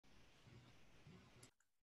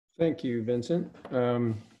Thank you, Vincent.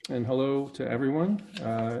 And hello to everyone.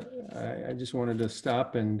 I just wanted to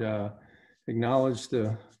stop and acknowledge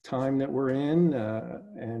the time that we're in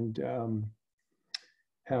and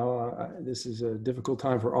how this is a difficult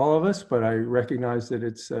time for all of us, but I recognize that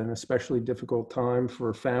it's an especially difficult time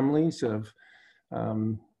for families of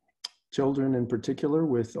children in particular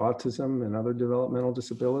with autism and other developmental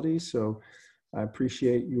disabilities. So I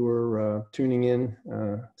appreciate your tuning in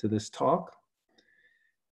to this talk.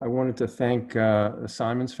 I wanted to thank the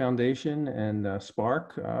Simons Foundation and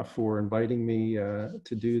Spark for inviting me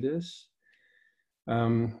to do this.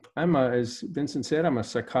 As Vincent said, I'm a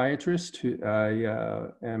psychiatrist. I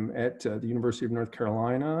am at the University of North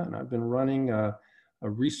Carolina, and I've been running a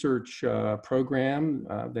research program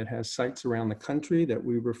that has sites around the country that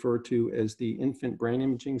we refer to as the Infant Brain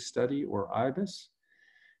Imaging Study, or IBIS.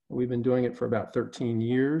 We've been doing it for about 13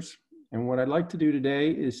 years. And what I'd like to do today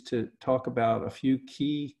is to talk about a few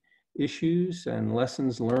key issues and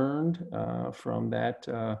lessons learned from that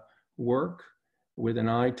work with an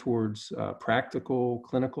eye towards practical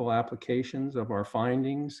clinical applications of our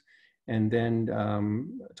findings, and then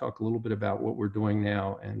talk a little bit about what we're doing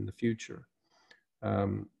now and the future.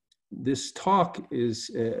 This talk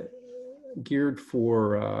is geared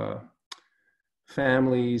for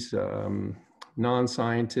families,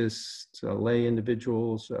 non-scientists, lay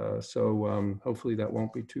individuals, so hopefully that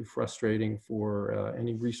won't be too frustrating for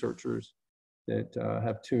any researchers that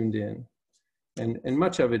have tuned in. And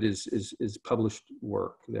much of it is published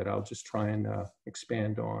work that I'll just try and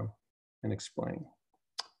expand on and explain.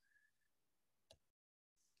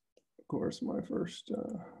 Of course, my first,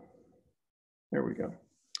 there we go.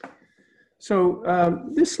 So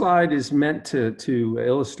this slide is meant to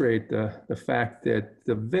illustrate the fact that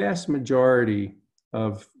the vast majority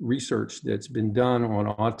of research that's been done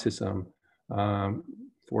on autism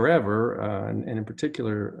forever, and in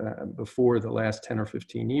particular before the last 10 or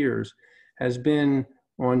 15 years, has been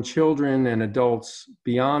on children and adults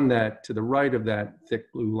beyond that, to the right of that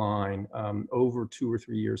thick blue line, over 2 or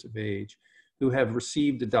 3 years of age, who have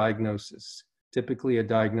received a diagnosis, typically a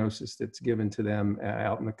diagnosis that's given to them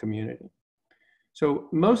out in the community. So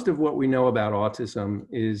most of what we know about autism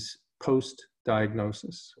is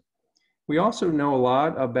post-diagnosis. We also know a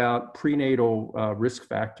lot about prenatal risk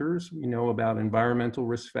factors. We know about environmental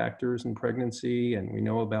risk factors in pregnancy, and we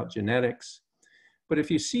know about genetics. But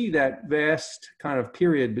if you see that vast kind of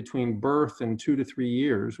period between birth and 2 to 3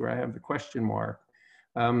 years, where I have the question mark,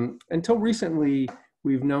 until recently,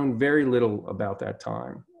 we've known very little about that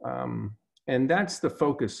time. And that's the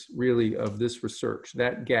focus really of this research,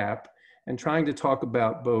 that gap, and trying to talk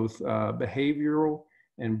about both behavioral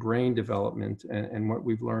and brain development and what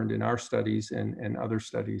we've learned in our studies and other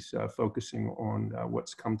studies focusing on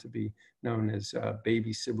what's come to be known as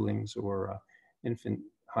baby siblings or infant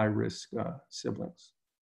high-risk siblings.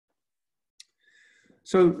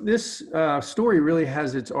 So this story really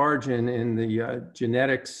has its origin in the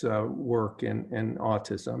genetics work in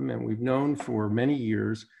autism, and we've known for many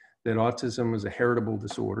years that autism was a heritable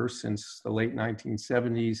disorder since the late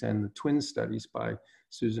 1970s and the twin studies by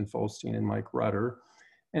Susan Folstein and Mike Rutter.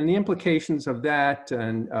 And the implications of that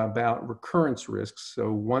and about recurrence risks.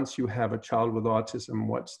 So once you have a child with autism,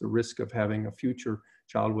 what's the risk of having a future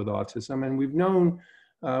child with autism? And we've known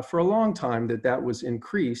for a long time that that was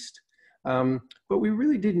increased, but we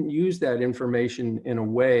really didn't use that information in a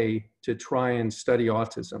way to try and study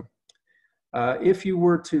autism. If you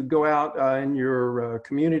were to go out in your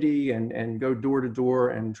community and go door to door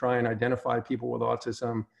and try and identify people with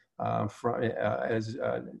autism as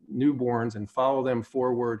newborns and follow them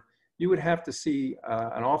forward, you would have to see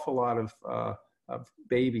an awful lot of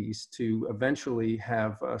babies to eventually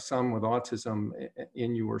have some with autism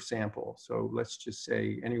in your sample. So let's just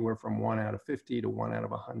say anywhere from 1 out of 50 to 1 out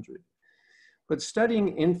of 100. But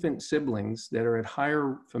studying infant siblings that are at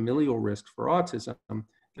higher familial risk for autism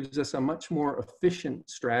gives us a much more efficient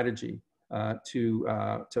strategy to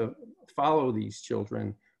follow these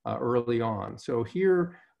children early on. So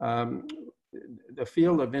here, the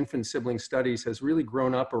field of infant sibling studies has really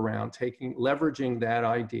grown up around leveraging that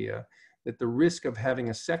idea that the risk of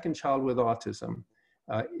having a second child with autism,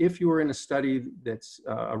 if you are in a study that's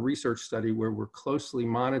a research study where we're closely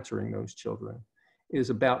monitoring those children, is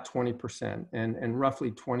about 20% and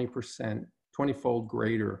roughly 20-fold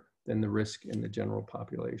greater than the risk in the general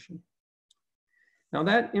population. Now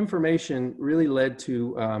that information really led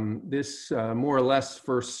to this more or less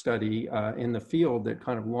first study in the field that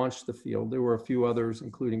kind of launched the field. There were a few others,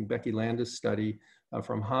 including Becky Landis' study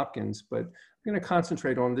from Hopkins, but I'm going to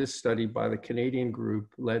concentrate on this study by the Canadian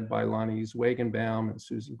group led by Lonnie Zwagenbaum and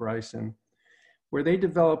Susan Bryson, where they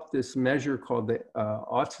developed this measure called the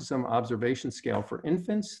Autism Observation Scale for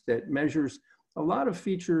infants that measures a lot of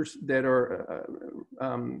features that are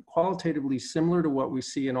qualitatively similar to what we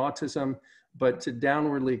see in autism, but to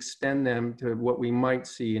downwardly extend them to what we might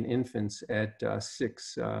see in infants at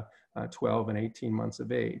 6, 12, and 18 months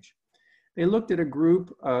of age. They looked at a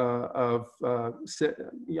group of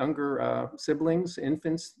younger siblings,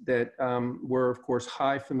 infants that were, of course,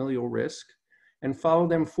 high familial risk, and followed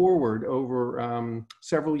them forward over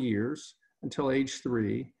several years until age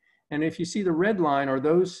 3. And if you see the red line are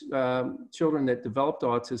those children that developed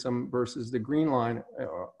autism versus the green line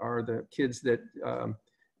are the kids that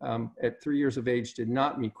at 3 years of age did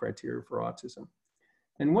not meet criteria for autism.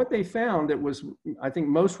 And what they found that was, I think,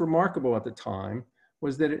 most remarkable at the time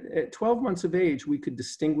was that at 12 months of age, we could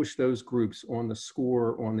distinguish those groups on the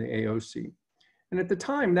score on the AOC. And at the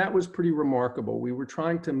time, that was pretty remarkable. We were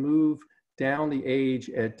trying to move down the age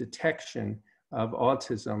at detection of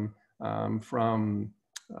autism from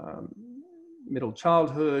middle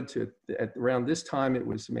childhood to around this time, it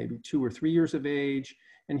was maybe 2 or 3 years of age.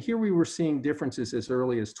 And here we were seeing differences as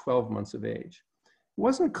early as 12 months of age. It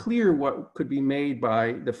wasn't clear what could be made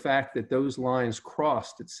by the fact that those lines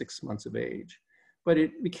crossed at 6 months of age. But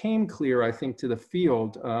it became clear, I think, to the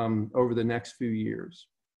field over the next few years.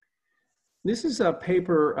 This is a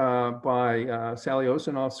paper by Sally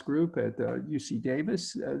Osanoff's group at UC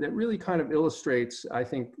Davis that really kind of illustrates, I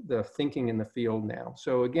think, the thinking in the field now.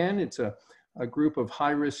 So again, it's a group of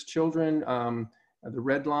high-risk children, the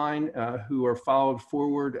red line, who are followed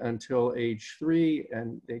forward until age 3,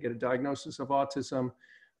 and they get a diagnosis of autism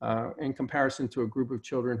in comparison to a group of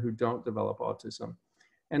children who don't develop autism.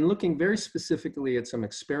 And looking very specifically at some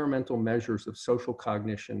experimental measures of social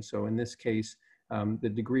cognition. So in this case, the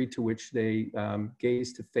degree to which they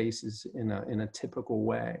gaze to faces in a typical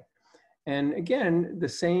way. And again, the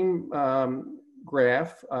same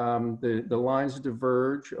graph, the lines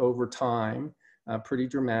diverge over time pretty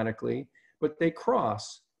dramatically, but they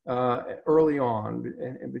cross early on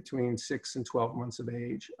in between 6 and 12 months of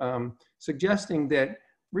age, suggesting that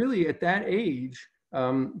really at that age,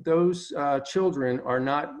 those children are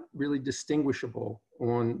not really distinguishable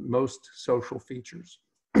on most social features.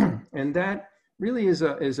 And that really is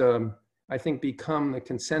I think, become the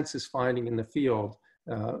consensus finding in the field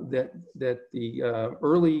that the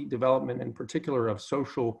early development, in particular of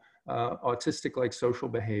social, autistic-like social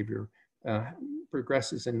behavior,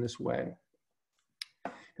 progresses in this way.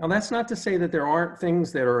 Now, that's not to say that there aren't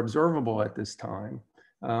things that are observable at this time.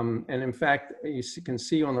 And in fact, you can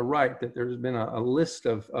see on the right that there's been a list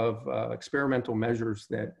of experimental measures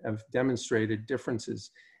that have demonstrated differences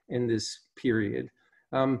in this period.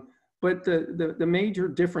 But the major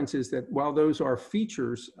difference is that while those are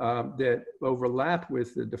features that overlap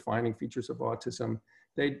with the defining features of autism,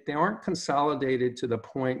 they aren't consolidated to the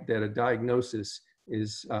point that a diagnosis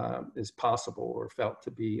is possible or felt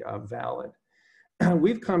to be valid.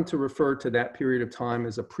 We've come to refer to that period of time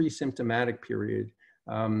as a pre-symptomatic period,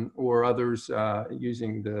 or others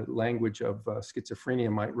using the language of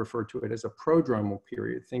schizophrenia might refer to it as a prodromal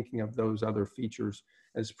period, thinking of those other features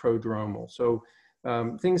as prodromal. So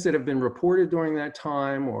things that have been reported during that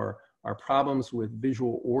time are problems with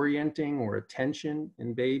visual orienting or attention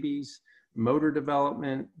in babies, motor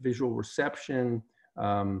development, visual reception,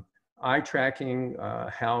 eye tracking,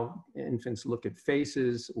 how infants look at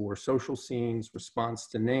faces or social scenes, response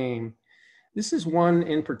to name. This is one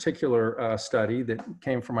in particular study that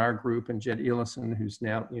came from our group and Jed Elison, who's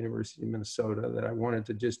now at the University of Minnesota, that I wanted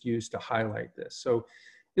to just use to highlight this. So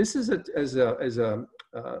this is a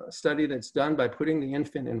study that's done by putting the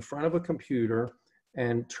infant in front of a computer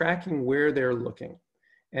and tracking where they're looking.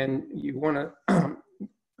 And you want to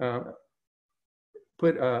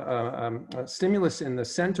put a stimulus in the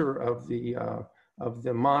center of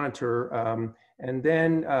the monitor, and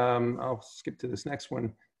then I'll skip to this next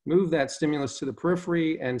one, move that stimulus to the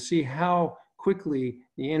periphery and see how quickly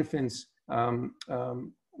the infants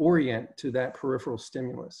orient to that peripheral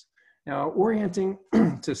stimulus. Now, orienting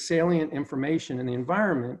to salient information in the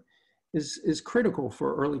environment is critical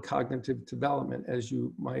for early cognitive development, as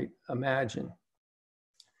you might imagine.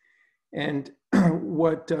 And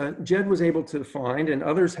what Jed was able to find, and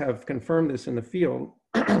others have confirmed this in the field,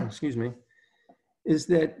 excuse me, is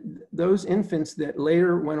that those infants that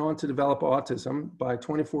later went on to develop autism by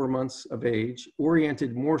 24 months of age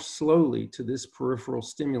oriented more slowly to this peripheral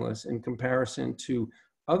stimulus in comparison to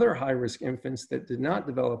other high-risk infants that did not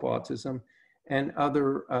develop autism and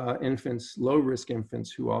other infants, low-risk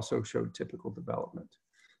infants who also showed typical development.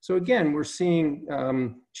 So again, we're seeing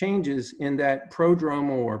changes in that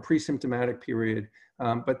prodromal or pre-symptomatic period,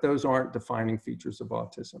 but those aren't defining features of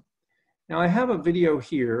autism. Now I have a video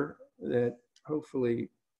here that hopefully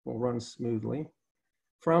will run smoothly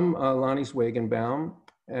from Lonnie Swagenbaum,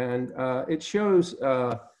 and it shows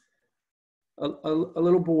a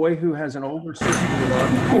little boy who has an older sister with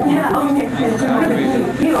autism. Yeah,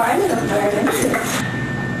 okay. You are the burden.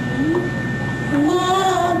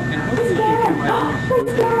 And hopefully you can hear my voice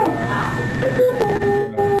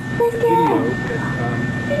video that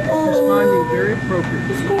responding very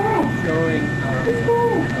appropriately, showing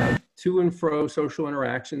to and fro social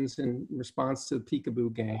interactions in response to the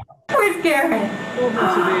peekaboo game. We're scared. He's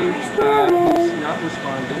not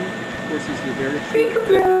responding. Of course, he's the very short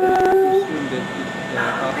that assume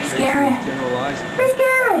that operation is generalized. We're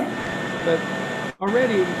scared. But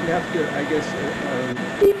already you have to, I guess,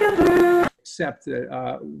 accept that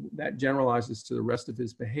that generalizes to the rest of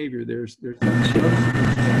his behavior. There's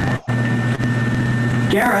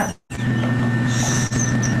Gareth.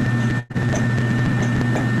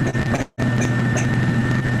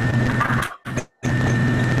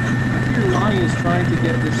 Lonnie is trying to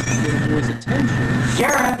get this little boy's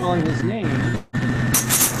attention, calling his name, and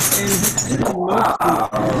he's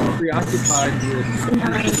mostly preoccupied with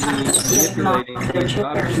manipulating his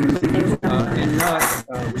objects and not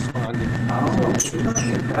responding. Of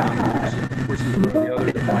course, he's one of the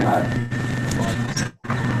other defining.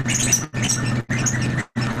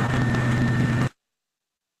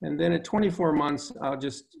 And then at 24 months, I'll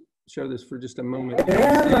just show this for just a moment.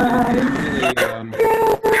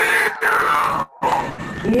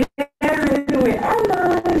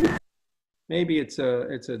 Maybe it's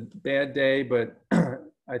a bad day, but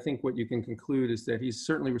I think what you can conclude is that he's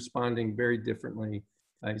certainly responding very differently.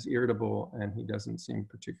 He's irritable and he doesn't seem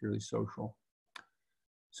particularly social.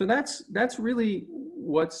 So that's really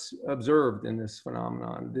what's observed in this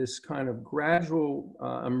phenomenon, this kind of gradual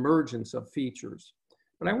emergence of features.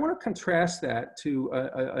 But I want to contrast that to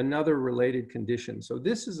another related condition. So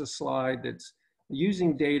this is a slide that's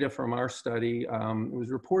using data from our study. It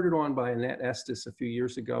was reported on by Annette Estes a few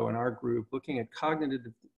years ago in our group, looking at cognitive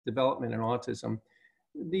development and autism.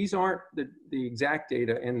 These aren't the exact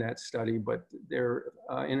data in that study, but they're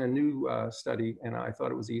in a new study, and I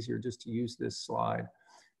thought it was easier just to use this slide.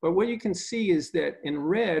 But what you can see is that in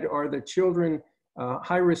red are the children,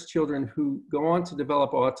 high-risk children who go on to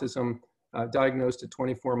develop autism, diagnosed at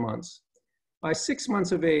 24 months. By 6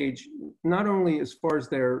 months of age, not only as far as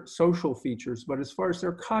their social features, but as far as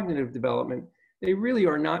their cognitive development, they really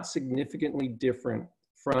are not significantly different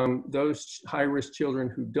from those high-risk children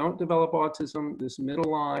who don't develop autism, this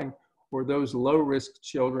middle line, or those low-risk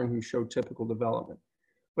children who show typical development.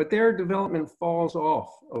 But their development falls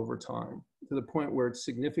off over time to the point where it's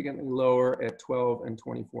significantly lower at 12 and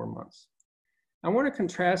 24 months. I want to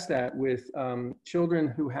contrast that with children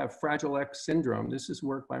who have Fragile X syndrome. This is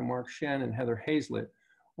work by Mark Shen and Heather Hazlett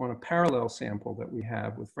on a parallel sample that we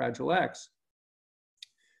have with Fragile X.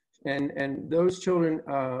 And those children,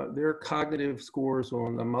 their cognitive scores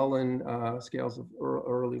on the Mullen scales of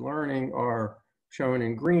early learning are shown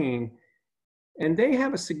in green. And they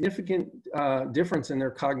have a significant difference in their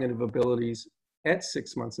cognitive abilities at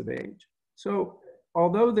 6 months of age. So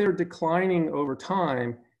although they're declining over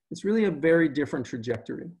time, it's really a very different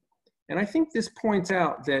trajectory. And I think this points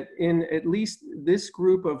out that in at least this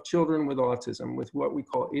group of children with autism, with what we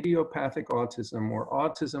call idiopathic autism or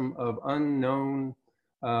autism of unknown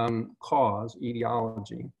cause,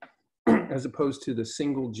 etiology, as opposed to the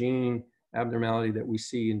single gene abnormality that we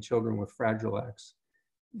see in children with Fragile X,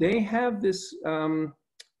 they have this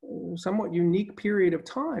somewhat unique period of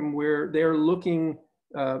time where they're looking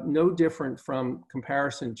no different from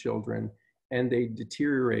comparison children, and they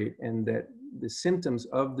deteriorate, and that the symptoms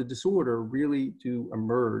of the disorder really do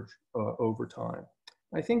emerge over time.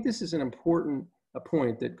 I think this is an important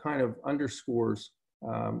point that kind of underscores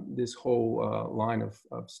this whole line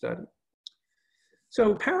of study.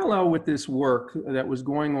 So parallel with this work that was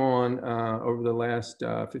going on over the last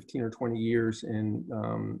 15 or 20 years in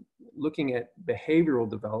looking at behavioral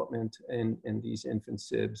development in these infant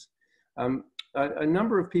SIBs, a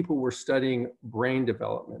number of people were studying brain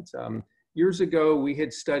development. Years ago, we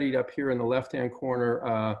had studied up here in the left-hand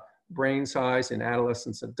corner brain size in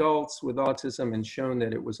adolescents, adults with autism, and shown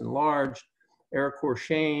that it was enlarged. Eric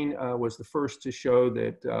Horshane was the first to show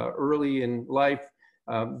that early in life,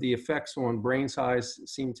 the effects on brain size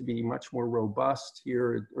seem to be much more robust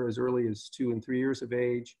here, or as early as 2 and 3 years of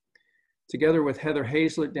age. Together with Heather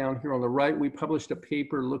Hazlett down here on the right, we published a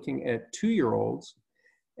paper looking at 2-year-olds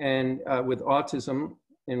and with autism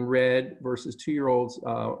in red versus 2-year-olds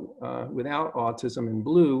without autism in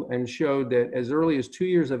blue, and showed that as early as 2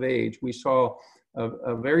 years of age, we saw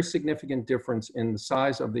a very significant difference in the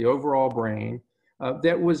size of the overall brain,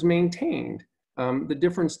 that was maintained. The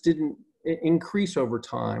difference didn't increase over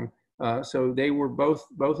time. So they were both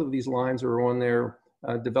of these lines are on their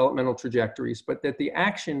developmental trajectories, but that the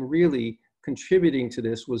action really contributing to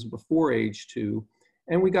this was before age 2.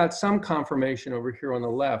 And we got some confirmation over here on the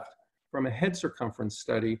left from a head circumference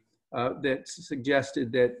study that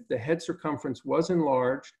suggested that the head circumference was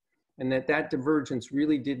enlarged and that divergence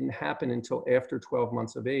really didn't happen until after 12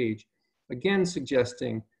 months of age, again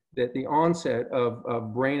suggesting that the onset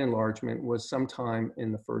of brain enlargement was sometime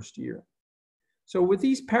in the first year. So with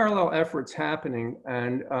these parallel efforts happening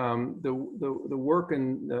and the work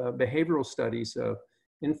in behavioral studies of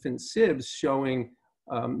infant SIBs showing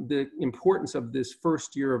the importance of this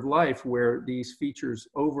first year of life where these features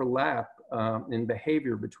overlap in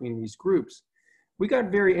behavior between these groups, we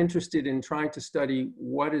got very interested in trying to study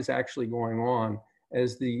what is actually going on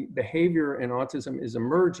as the behavior in autism is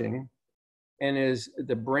emerging and as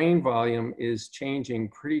the brain volume is changing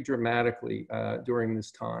pretty dramatically during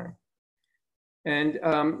this time. And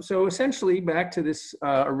so essentially back to this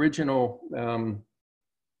original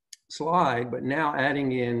slide, but now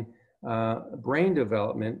adding in brain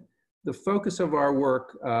development, the focus of our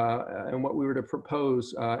work and what we were to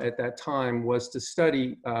propose at that time was to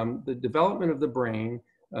study the development of the brain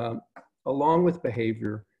along with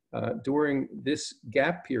behavior during this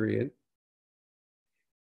gap period.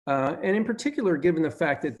 And in particular, given the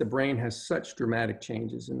fact that the brain has such dramatic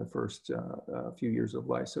changes in the first few years of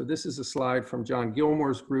life. So this is a slide from John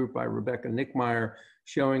Gilmore's group by Rebecca Nickmeyer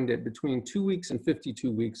showing that between 2 weeks and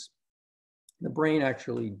 52 weeks, the brain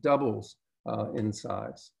actually doubles in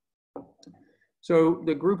size. So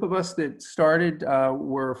the group of us that started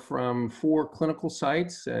were from 4 clinical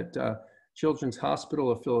sites at Children's Hospital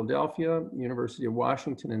of Philadelphia, University of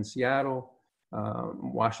Washington in Seattle,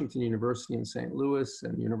 Washington University in St. Louis,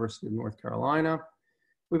 and University of North Carolina.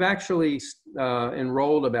 We've actually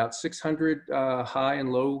enrolled about 600 high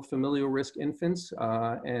and low familial risk infants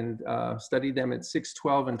and studied them at 6,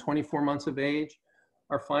 12, and 24 months of age.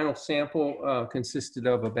 Our final sample consisted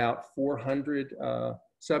of about 400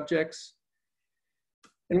 subjects.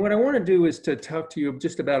 And what I want to do is to talk to you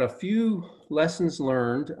just about a few lessons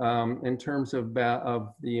learned in terms of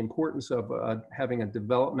the importance of having a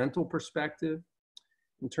developmental perspective,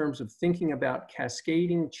 in terms of thinking about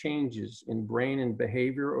cascading changes in brain and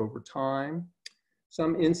behavior over time,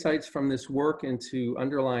 some insights from this work into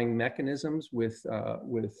underlying mechanisms with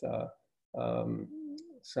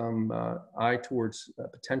some eye towards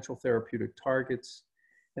potential therapeutic targets,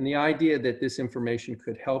 and the idea that this information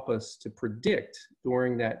could help us to predict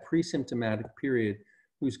during that pre-symptomatic period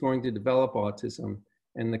who's going to develop autism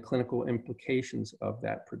and the clinical implications of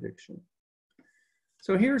that prediction.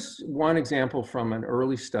 So here's one example from an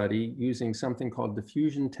early study using something called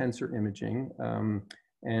diffusion tensor imaging.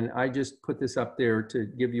 And I just put this up there to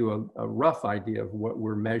give you a rough idea of what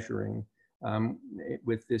we're measuring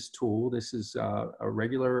with this tool. This is a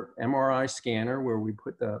regular MRI scanner where we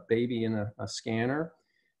put the baby in a scanner.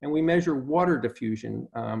 And we measure water diffusion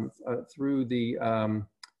through the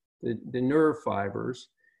nerve fibers.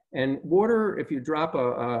 And water, if you drop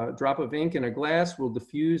a drop of ink in a glass, will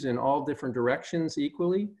diffuse in all different directions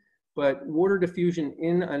equally. But water diffusion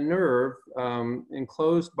in a nerve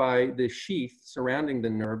enclosed by the sheath surrounding the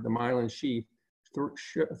nerve, the myelin sheath,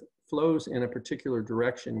 flows in a particular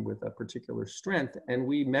direction with a particular strength. And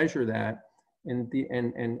we measure that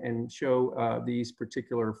and show these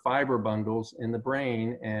particular fiber bundles in the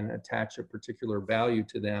brain and attach a particular value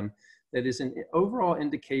to them that is an overall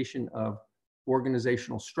indication of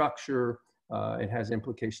organizational structure. It has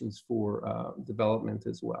implications for development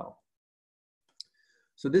as well.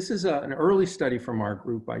 So this is an early study from our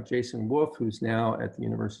group by Jason Wolf, who's now at the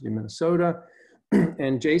University of Minnesota.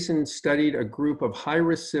 And Jason studied a group of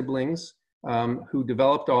high-risk siblings who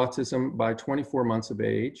developed autism by 24 months of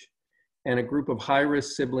age, and a group of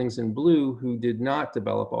high-risk siblings in blue who did not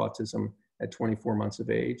develop autism at 24 months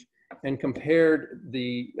of age, and compared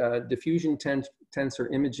the diffusion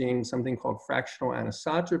tensor imaging, something called fractional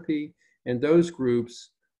anisotropy, in those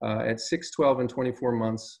groups at 6, 12, and 24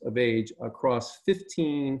 months of age across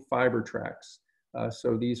 15 fiber tracts.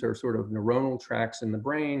 So these are sort of neuronal tracts in the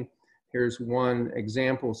brain. Here's one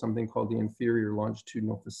example, something called the inferior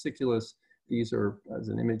longitudinal fasciculus. These are as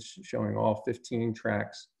an image showing all 15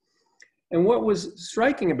 tracts. And what was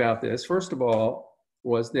striking about this, first of all,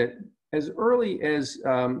 was that as early as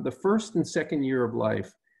the first and second year of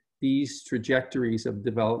life, these trajectories of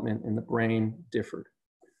development in the brain differed.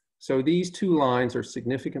 So these two lines are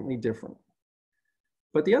significantly different.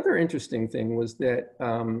 But the other interesting thing was that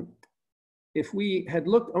if we had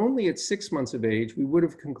looked only at 6 months of age, we would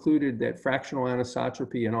have concluded that fractional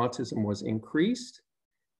anisotropy in autism was increased.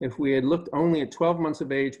 If we had looked only at 12 months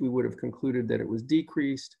of age, we would have concluded that it was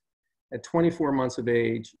decreased. At 24 months of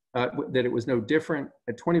age, that it was no different.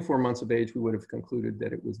 At 24 months of age, we would have concluded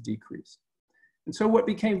that it was decreased. And so what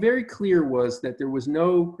became very clear was that there was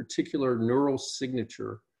no particular neural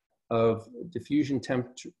signature of diffusion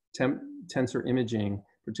tensor imaging,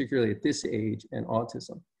 particularly at this age, and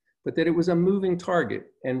autism, but that it was a moving target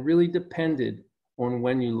and really depended on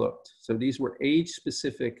when you looked. So these were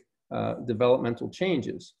age-specific developmental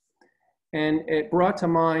changes. And it brought to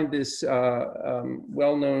mind this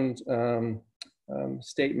well-known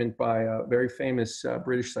statement by a very famous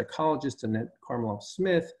British psychologist, Annette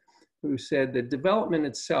Carmeloff-Smith, who said that development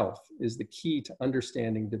itself is the key to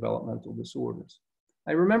understanding developmental disorders.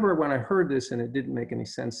 I remember when I heard this and it didn't make any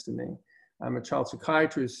sense to me. I'm a child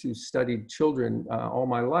psychiatrist who studied children all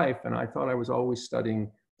my life, and I thought I was always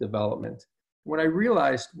studying development. What I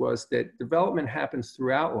realized was that development happens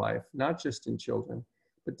throughout life, not just in children,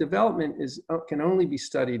 but development can only be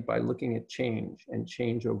studied by looking at change and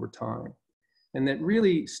change over time. And that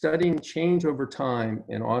really studying change over time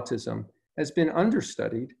in autism has been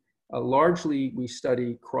understudied. Largely, we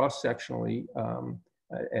study cross-sectionally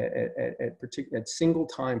at single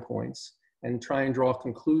time points and try and draw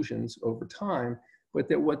conclusions over time, but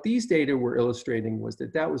that what these data were illustrating was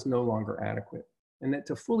that that was no longer adequate, and that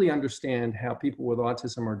to fully understand how people with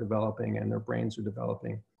autism are developing and their brains are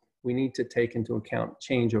developing, we need to take into account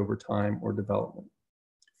change over time or development.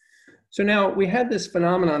 So now we had this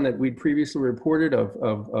phenomenon that we'd previously reported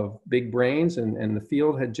of big brains, and the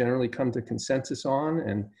field had generally come to consensus on,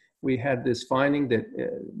 and we had this finding that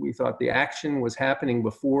we thought the action was happening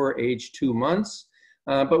before age 2 months,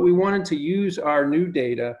 but we wanted to use our new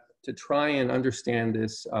data to try and understand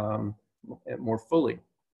this more fully.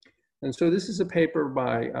 And so this is a paper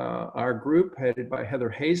by our group headed by Heather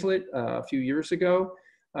Hazlett a few years ago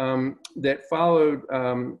that followed,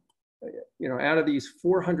 out of these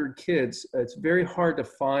 400 kids, it's very hard to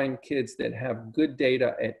find kids that have good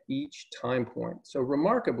data at each time point. So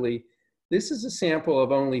remarkably, this is a sample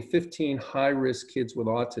of only 15 high-risk kids with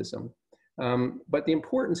autism. But the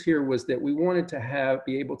importance here was that we wanted to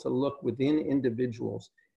be able to look within individuals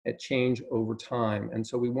at change over time. And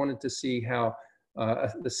so we wanted to see how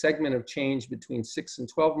the segment of change between 6 and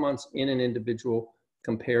 12 months in an individual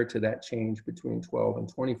compared to that change between 12 and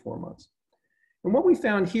 24 months. And what we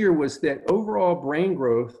found here was that overall brain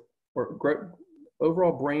growth or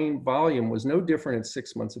overall brain volume was no different at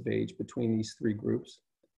 6 months of age between these three groups.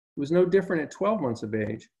 It was no different at 12 months of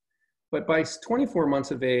age. But by 24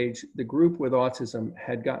 months of age, the group with autism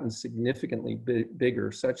had gotten significantly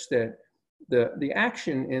bigger, such that the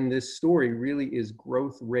action in this story really is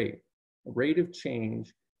growth rate, a rate of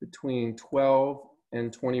change between 12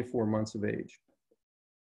 and 24 months of age.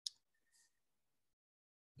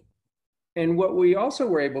 And what we also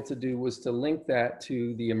were able to do was to link that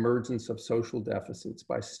to the emergence of social deficits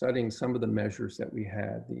by studying some of the measures that we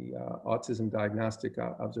had, the Autism Diagnostic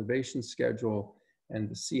Observation Schedule and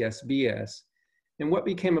the CSBS. And what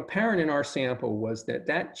became apparent in our sample was that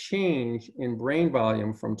that change in brain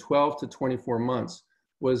volume from 12 to 24 months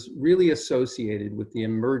was really associated with the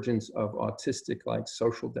emergence of autistic-like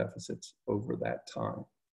social deficits over that time.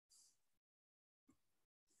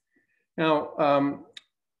 Now,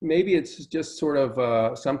 maybe it's just sort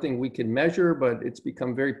of something we can measure, but it's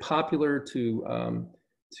become very popular to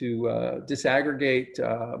disaggregate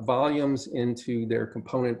volumes into their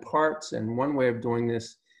component parts. And one way of doing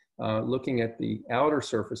this, looking at the outer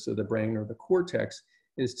surface of the brain or the cortex,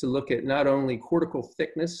 is to look at not only cortical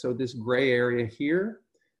thickness, so this gray area here,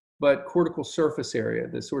 but cortical surface area,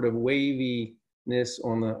 the sort of waviness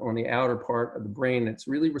on the outer part of the brain that's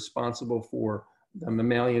really responsible for the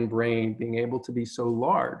mammalian brain being able to be so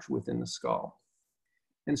large within the skull.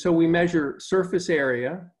 And so we measure surface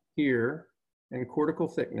area here and cortical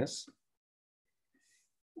thickness.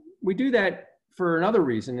 We do that for another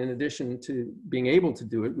reason. In addition to being able to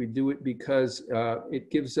do it, we do it because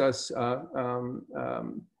it gives us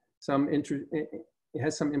it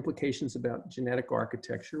has some implications about genetic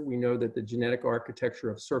architecture. We know that the genetic architecture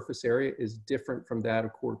of surface area is different from that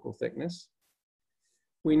of cortical thickness.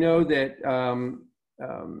 We know that,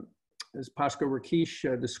 as Pasco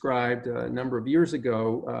Rakesh described a number of years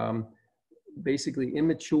ago, basically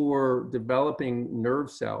immature developing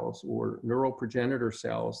nerve cells or neural progenitor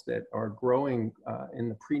cells that are growing in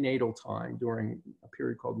the prenatal time during a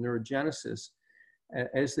period called neurogenesis,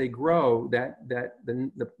 as they grow,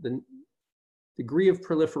 the degree of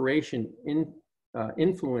proliferation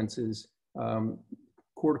influences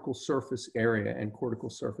cortical surface area and cortical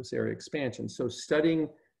surface area expansion. So studying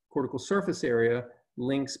cortical surface area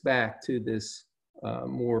links back to this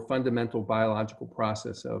more fundamental biological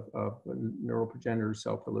process of neuroprogenitor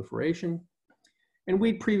cell proliferation. And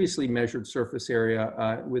we'd previously measured surface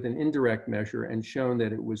area with an indirect measure and shown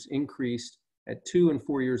that it was increased at 2 and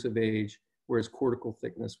 4 years of age, whereas cortical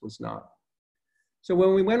thickness was not. So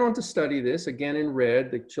when we went on to study this, again in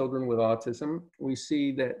red, the children with autism, we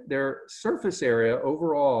see that their surface area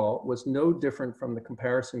overall was no different from the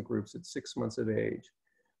comparison groups at 6 months of age,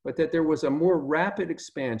 but that there was a more rapid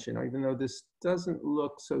expansion. Even though this doesn't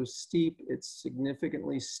look so steep, it's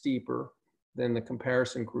significantly steeper than the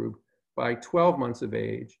comparison group by 12 months of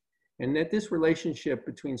age. And that this relationship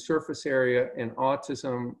between surface area and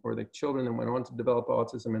autism, or the children that went on to develop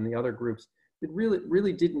autism and the other groups, it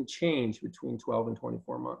really didn't change between 12 and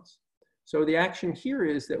 24 months. So the action here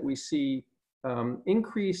is that we see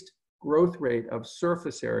increased growth rate of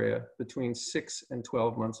surface area between 6 and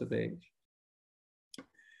 12 months of age.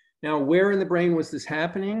 Now, where in the brain was this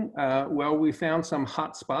happening? Well, we found some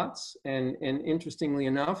hot spots, and interestingly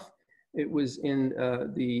enough, it was in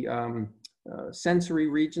the sensory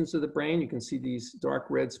regions of the brain. You can see these dark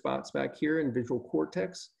red spots back here in visual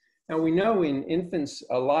cortex. Now, we know in infants,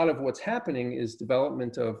 a lot of what's happening is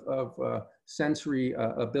development of sensory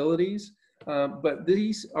abilities, but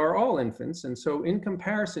these are all infants. And so in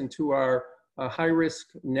comparison to our high-risk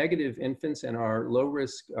negative infants and our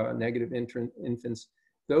low-risk negative infants,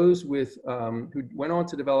 those with, who went on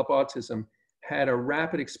to develop autism had a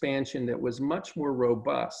rapid expansion that was much more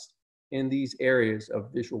robust in these areas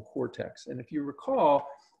of visual cortex. And if you recall,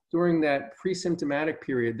 during that pre-symptomatic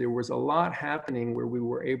period, there was a lot happening where we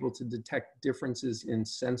were able to detect differences in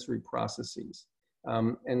sensory processes.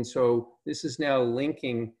 And so this is now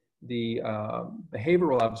linking the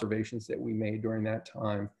behavioral observations that we made during that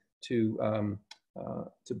time to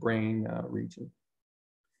brain region.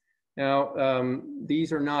 Now,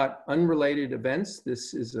 these are not unrelated events.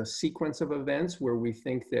 This is a sequence of events where we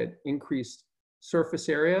think that increased surface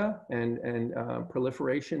area and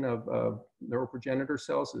proliferation of neuroprogenitor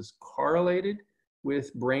cells is correlated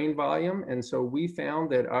with brain volume. And so we found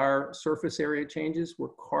that our surface area changes were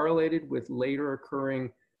correlated with later occurring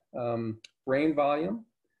brain volume.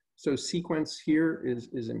 So sequence here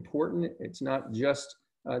is important. It's not just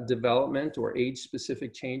development or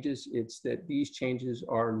age-specific changes. It's that these changes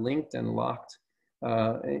are linked and locked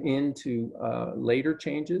into later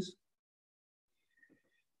changes.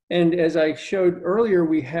 And as I showed earlier,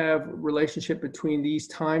 we have a relationship between these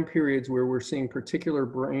time periods where we're seeing particular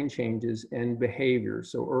brain changes and behavior.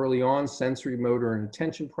 So early on, sensory, motor, and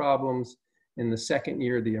attention problems. In the second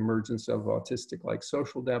year, the emergence of autistic-like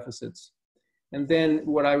social deficits. And then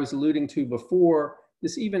what I was alluding to before,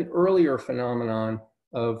 this even earlier phenomenon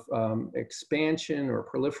of expansion or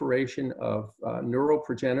proliferation of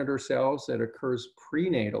neuroprogenitor cells that occurs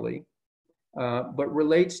prenatally, but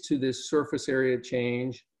relates to this surface area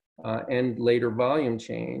change and later volume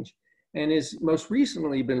change, and is most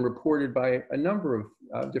recently been reported by a number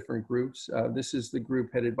of different groups. This is the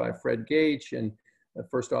group headed by Fred Gage, and the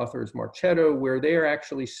first author is Marchetto, where they are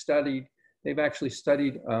actually studied, they've actually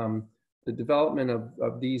studied the development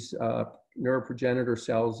of these neuroprogenitor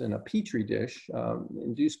cells in a petri dish,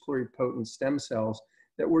 induced pluripotent stem cells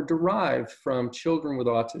that were derived from children with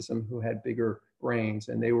autism who had bigger brains,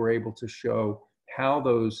 and they were able to show how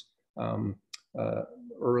those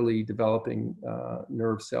early developing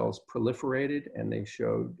nerve cells proliferated, and they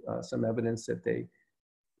showed some evidence that they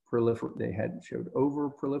had showed over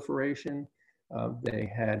proliferation. They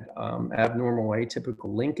had abnormal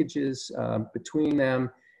atypical linkages between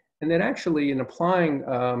them, and that actually in applying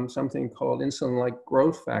something called insulin-like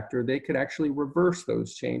growth factor, they could actually reverse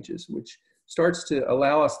those changes, which starts to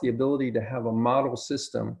allow us the ability to have a model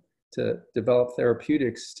system to develop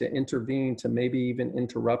therapeutics to intervene, to maybe even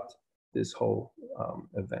interrupt this whole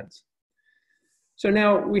event. So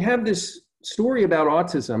now we have this story about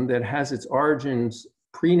autism that has its origins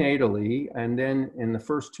prenatally, and then in the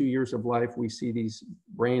first 2 years of life, we see these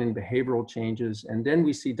brain and behavioral changes, and then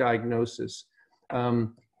we see diagnosis.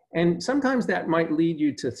 And sometimes that might lead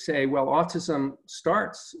you to say, well, autism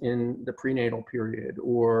starts in the prenatal period,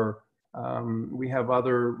 or we have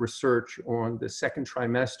other research on the second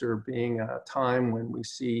trimester being a time when we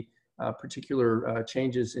see particular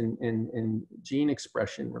changes in gene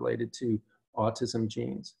expression related to autism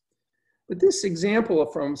genes. But this example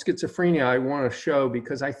from schizophrenia I want to show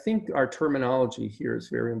because I think our terminology here is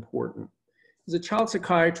very important. As a child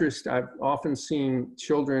psychiatrist, I've often seen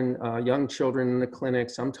children, young children in the clinic,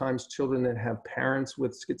 sometimes children that have parents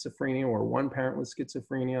with schizophrenia or one parent with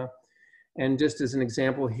schizophrenia. And just as an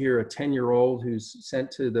example here, a 10-year-old who's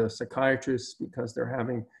sent to the psychiatrist because they're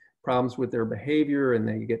having problems with their behavior and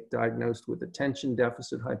they get diagnosed with attention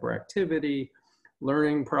deficit hyperactivity,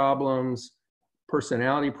 learning problems,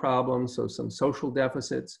 personality problems, so some social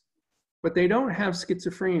deficits. But they don't have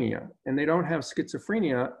schizophrenia, and they don't have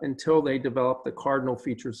schizophrenia until they develop the cardinal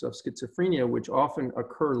features of schizophrenia, which often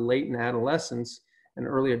occur late in adolescence and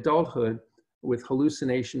early adulthood with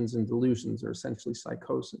hallucinations and delusions, or essentially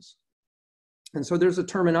psychosis. And so there's a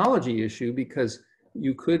terminology issue, because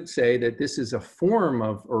you could say that this is a form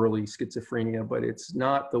of early schizophrenia, but it's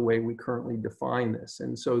not the way we currently define this.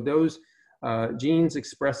 And so those genes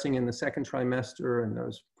expressing in the second trimester and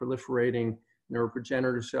those proliferating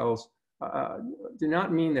neuroprogenitor cells do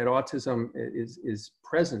not mean that autism is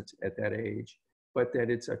present at that age, but that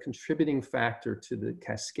it's a contributing factor to the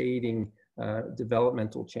cascading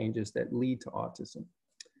developmental changes that lead to autism,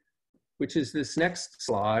 which is this next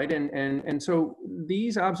slide. And so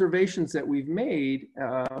these observations that we've made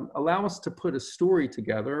allow us to put a story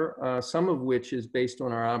together, some of which is based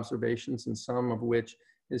on our observations and some of which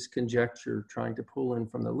is conjecture trying to pull in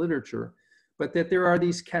from the literature, but that there are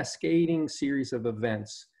these cascading series of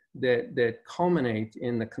events that culminate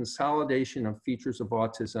in the consolidation of features of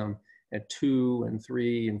autism at 2 and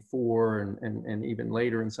 3 and 4 and even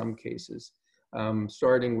later in some cases,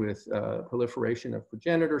 starting with proliferation of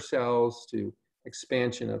progenitor cells to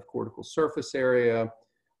expansion of cortical surface area,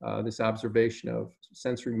 this observation of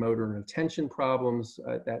sensory motor and attention problems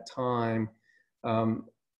at that time,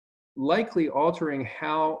 likely altering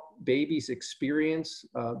how babies experience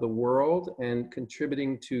the world and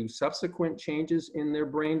contributing to subsequent changes in their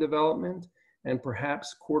brain development and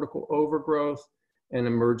perhaps cortical overgrowth and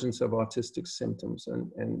emergence of autistic symptoms.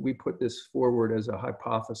 And we put this forward as a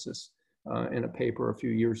hypothesis in a paper a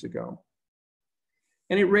few years ago.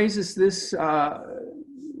 And it raises this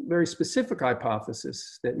very specific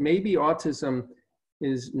hypothesis that maybe autism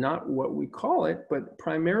is not what we call it, but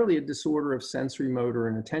primarily a disorder of sensory motor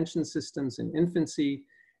and attention systems in infancy,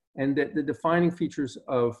 and that the defining features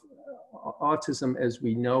of autism as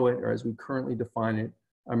we know it, or as we currently define it,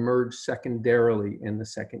 emerge secondarily in the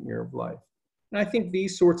second year of life. And I think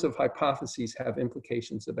these sorts of hypotheses have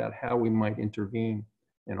implications about how we might intervene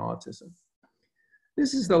in autism.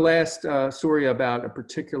 This is the last story about a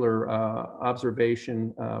particular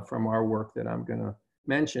observation from our work that I'm going to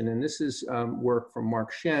mention. And this is work from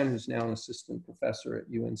Mark Shen, who's now an assistant professor at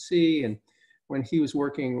UNC. And when he was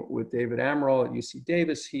working with David Amaral at UC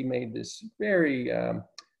Davis, he made this very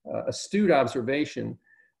astute observation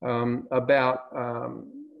about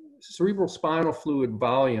cerebral spinal fluid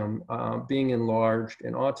volume being enlarged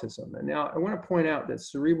in autism. And now I want to point out that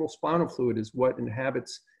cerebral spinal fluid is what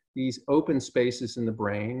inhabits these open spaces in the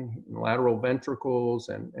brain, lateral ventricles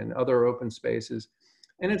and other open spaces.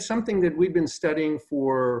 And it's something that we've been studying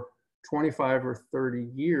for 25 or 30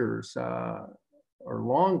 years or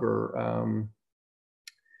longer,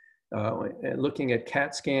 looking at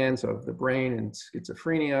CAT scans of the brain and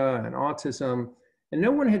schizophrenia and autism. And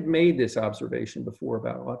no one had made this observation before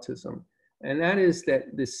about autism. And that is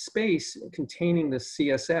that this space containing the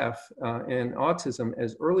CSF and autism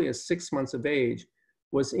as early as 6 months of age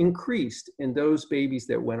was increased in those babies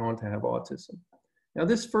that went on to have autism. Now,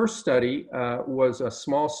 this first study was a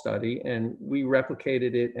small study, and we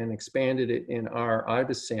replicated it and expanded it in our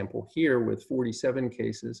IBIS sample here with 47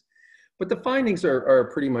 cases. But the findings are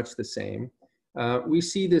pretty much the same. We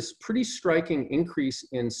see this pretty striking increase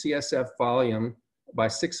in CSF volume by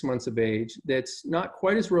 6 months of age that's not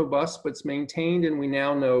quite as robust, but it's maintained, and we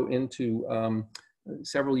now know into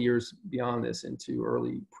several years beyond this, into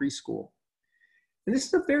early preschool. And this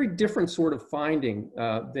is a very different sort of finding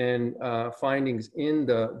than findings in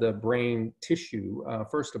the brain tissue,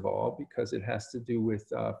 first of all, because it has to do with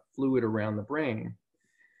fluid around the brain.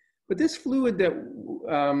 But this fluid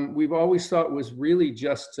that we've always thought was really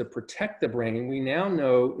just to protect the brain, we now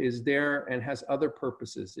know is there and has other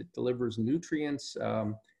purposes. It delivers nutrients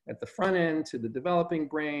at the front end to the developing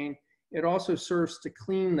brain. It also serves to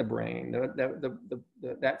clean the brain.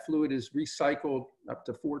 That fluid is recycled up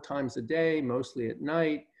to 4 times a day, mostly at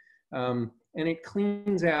night. And it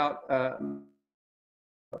cleans out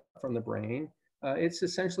from the brain. It's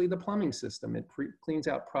essentially the plumbing system. It cleans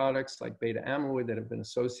out products like beta amyloid that have been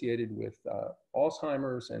associated with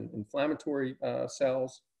Alzheimer's and inflammatory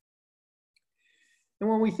cells. And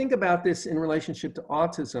when we think about this in relationship to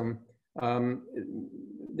autism,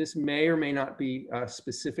 this may or may not be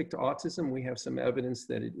specific to autism. We have some evidence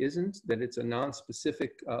that it isn't, that it's a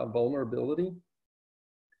non-specific vulnerability.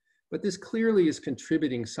 But this clearly is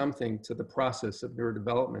contributing something to the process of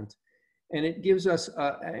neurodevelopment. And it gives us,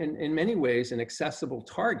 in many ways, an accessible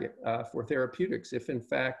target for therapeutics. If in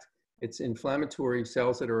fact it's inflammatory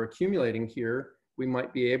cells that are accumulating here, we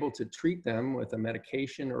might be able to treat them with a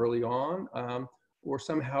medication early on, or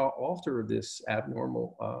somehow alter this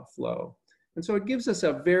abnormal flow. And so it gives us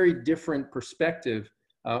a very different perspective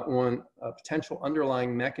on a potential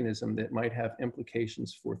underlying mechanism that might have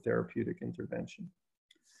implications for therapeutic intervention.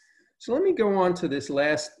 So let me go on to this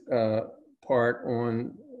last part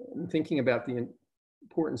on thinking about the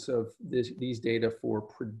importance of these data for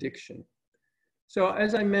prediction. So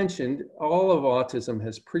as I mentioned, all of autism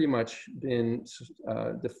has pretty much been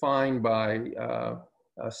defined by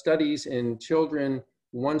studies in children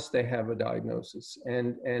once they have a diagnosis.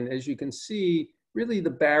 And as you can see, really the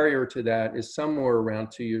barrier to that is somewhere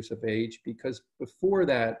around 2 years of age, because before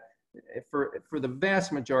that, for the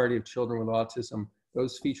vast majority of children with autism,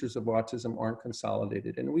 those features of autism aren't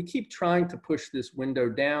consolidated. And we keep trying to push this window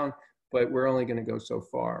down, but we're only going to go so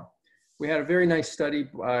far. We had a very nice study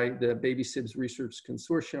by the Baby SIBS Research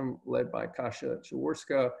Consortium led by Kasia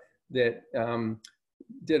Jaworska that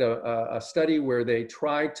did a study where they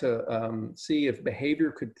tried to see if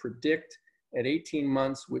behavior could predict at 18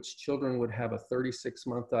 months which children would have a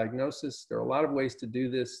 36-month diagnosis. There are a lot of ways to do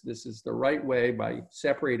this. This is the right way by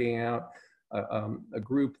separating out a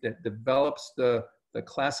group that develops the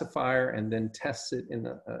classifier and then tests it in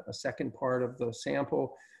a second part of the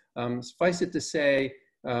sample. Suffice it to say,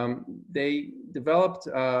 they developed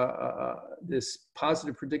this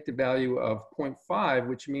positive predictive value of 0.5,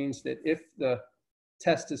 which means that if the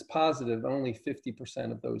test is positive, only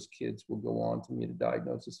 50% of those kids will go on to meet a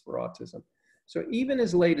diagnosis for autism. So even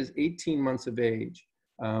as late as 18 months of age,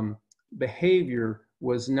 behavior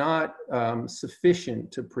was not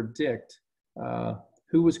sufficient to predict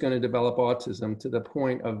who was going to develop autism to the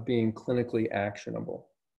point of being clinically actionable.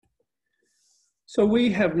 So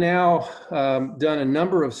we have now done a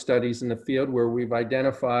number of studies in the field where we've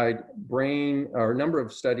identified a number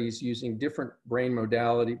of studies using different brain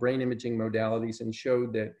imaging modalities, and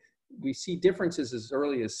showed that we see differences as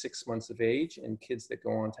early as 6 months of age in kids that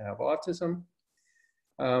go on to have autism.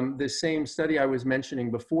 The same study I was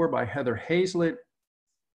mentioning before by Heather Hazlett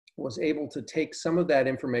was able to take some of that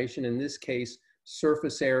information, in this case,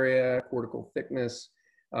 surface area, cortical thickness,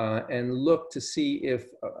 and look to see if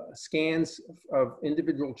scans of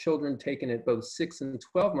individual children taken at both 6 and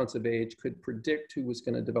 12 months of age could predict who was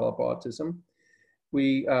going to develop autism.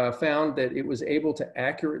 We found that it was able to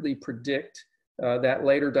accurately predict that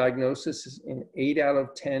later diagnosis in 8 out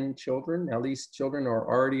of 10 children. Now, these children are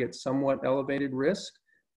already at somewhat elevated risk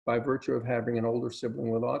by virtue of having an older sibling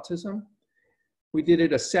with autism. We did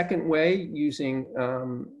it a second way using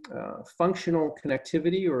functional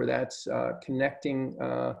connectivity, or that's connecting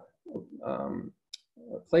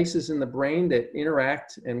places in the brain that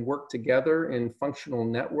interact and work together in functional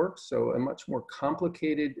networks, so a much more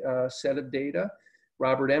complicated set of data.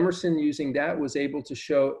 Robert Emerson, using that, was able to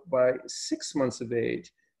show by 6 months of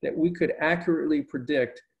age that we could accurately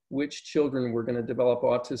predict which children were going to develop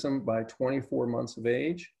autism by 24 months of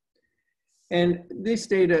age. And this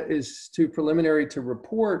data is too preliminary to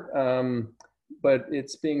report, but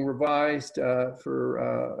it's being revised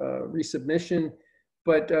for resubmission.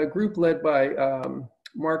 But a group led by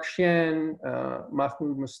Mark Shen,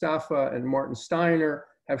 Mahmoud Mustafa, and Martin Steiner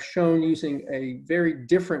have shown, using a very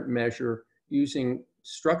different measure, using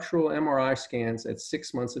structural MRI scans at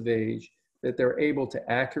 6 months of age, that they're able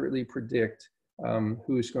to accurately predict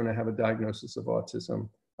who is going to have a diagnosis of autism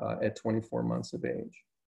at 24 months of age.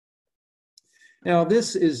 Now,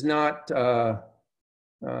 this is not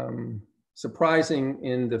surprising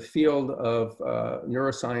in the field of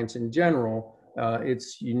neuroscience in general.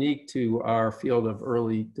 It's unique to our field of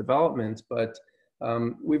early development, but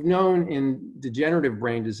we've known in degenerative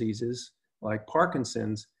brain diseases like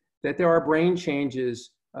Parkinson's that there are brain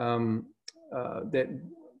changes that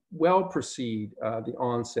well precede the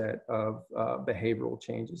onset of behavioral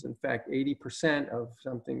changes. In fact, 80% of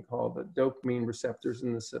something called the dopamine receptors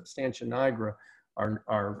in the substantia nigra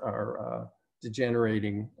are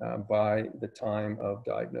degenerating by the time of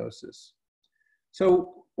diagnosis.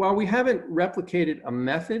 So while we haven't replicated a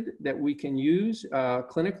method that we can use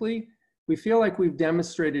clinically, we feel like we've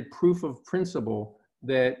demonstrated proof of principle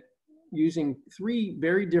that using 3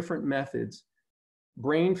 very different methods,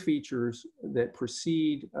 brain features that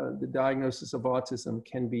precede the diagnosis of autism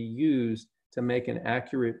can be used to make an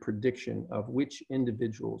accurate prediction of which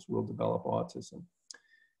individuals will develop autism.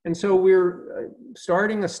 And so we're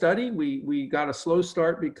starting a study. We got a slow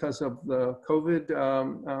start because of the COVID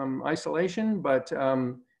isolation, but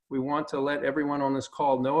we want to let everyone on this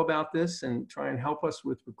call know about this and try and help us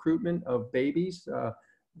with recruitment of babies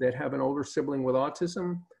that have an older sibling with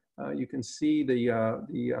autism. You can see the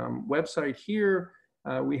website here.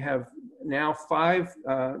 We have now 5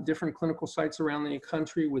 different clinical sites around the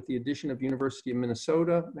country with the addition of University of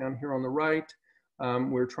Minnesota down here on the right.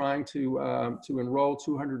 We're trying to enroll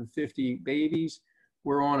 250 babies.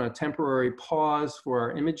 We're on a temporary pause for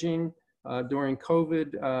our imaging during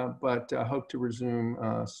COVID, but hope to resume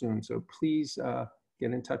soon. So please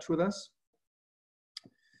get in touch with us.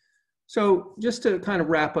 So just to kind of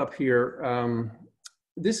wrap up here,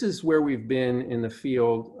 this is where we've been in the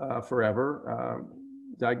field forever,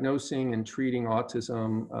 diagnosing and treating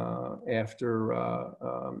autism after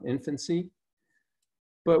infancy.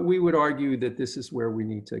 But we would argue that this is where we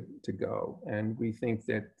need to go. And we think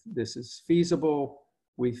that this is feasible.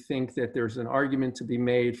 We think that there's an argument to be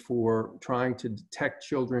made for trying to detect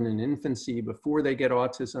children in infancy before they get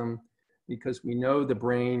autism, because we know the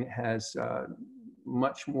brain has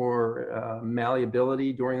much more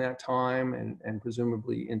malleability during that time, and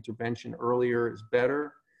presumably intervention earlier is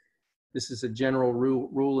better. This is a general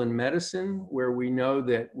rule in medicine where we know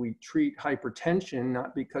that we treat hypertension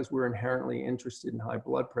not because we're inherently interested in high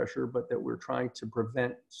blood pressure, but that we're trying to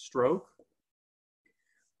prevent stroke.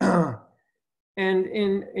 And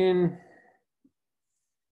in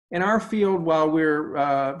our field, while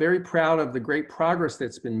we're very proud of the great progress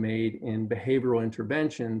that's been made in behavioral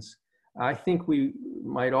interventions, I think we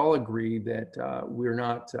might all agree that we're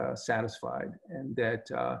not satisfied, and that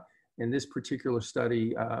in this particular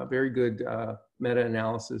study, very good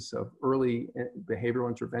meta-analysis of early behavioral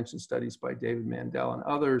intervention studies by David Mandel and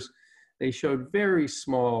others, they showed very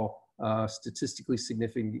small statistically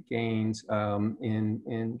significant gains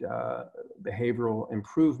in behavioral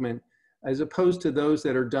improvement, as opposed to those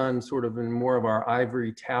that are done sort of in more of our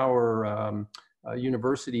ivory tower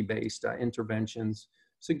university-based interventions,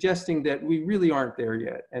 suggesting that we really aren't there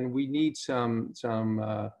yet, and we need some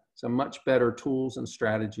much better tools and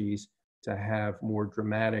strategies to have more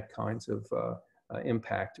dramatic kinds of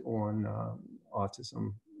impact on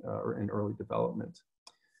autism or in early development.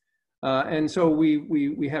 And so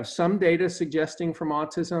we have some data suggesting from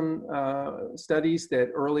autism studies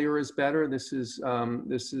that earlier is better. This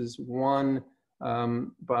is one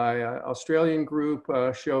by an Australian group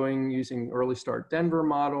showing, using Early Start Denver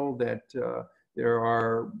model, that there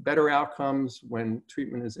are better outcomes when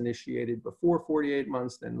treatment is initiated before 48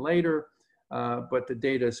 months than later, but the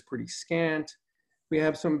data is pretty scant. We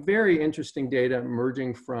have some very interesting data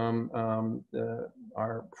emerging from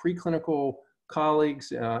our preclinical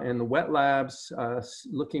colleagues in the wet labs,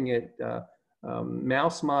 looking at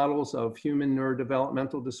mouse models of human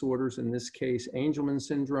neurodevelopmental disorders, in this case, Angelman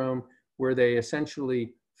syndrome, where they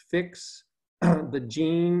essentially fix the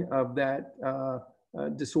gene of that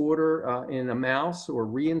disorder in a mouse, or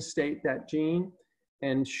reinstate that gene,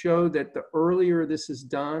 and show that the earlier this is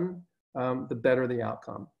done, the better the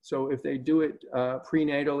outcome. So if they do it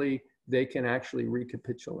prenatally, they can actually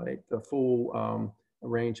recapitulate the full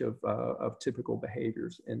range of typical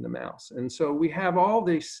behaviors in the mouse. And so we have all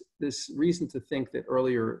this reason to think that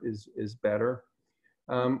earlier is better.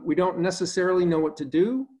 We don't necessarily know what to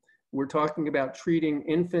do. We're talking about treating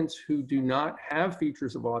infants who do not have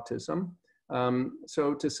features of autism.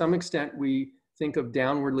 So to some extent, we think of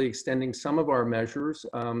downwardly extending some of our measures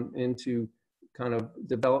into kind of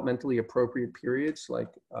developmentally appropriate periods, like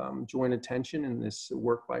joint attention in this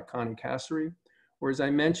work by Connie Cassery. Or as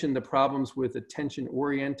I mentioned, the problems with attention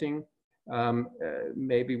orienting,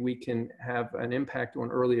 maybe we can have an impact on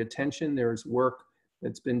early attention. There's work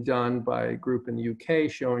that's been done by a group in the UK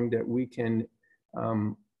showing that we can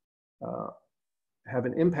have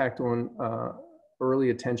an impact on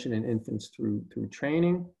early attention in infants through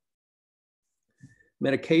training.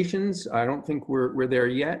 Medications, I don't think we're there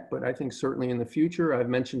yet, but I think certainly in the future. I've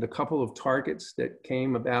mentioned a couple of targets that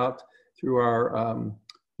came about through our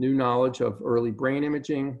new knowledge of early brain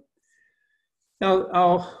imaging. Now,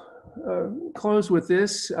 I'll close with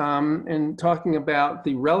this and talking about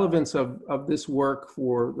the relevance of this work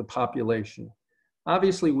for the population.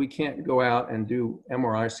 Obviously, we can't go out and do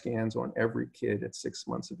MRI scans on every kid at 6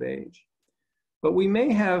 months of age, but we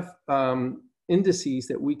may have indices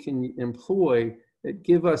that we can employ that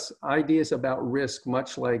give us ideas about risk,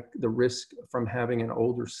 much like the risk from having an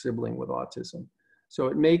older sibling with autism. So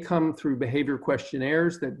it may come through behavior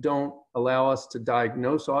questionnaires that don't allow us to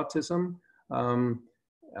diagnose autism,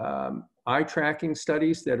 eye tracking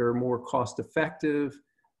studies that are more cost effective,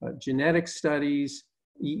 genetic studies,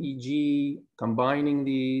 EEG, combining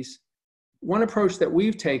these. One approach that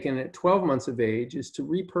we've taken at 12 months of age is to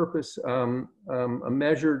repurpose a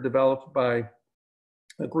measure developed by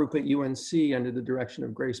a group at UNC under the direction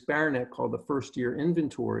of Grace Baronet called the First Year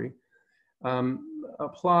Inventory.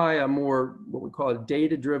 apply a more, what we call a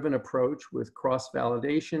data-driven approach with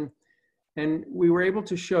cross-validation. And we were able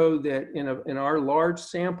to show that in our large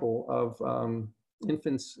sample of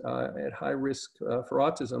infants at high risk for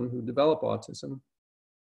autism who develop autism,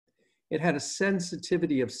 it had a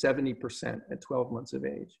sensitivity of 70% at 12 months of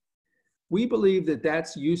age. We believe that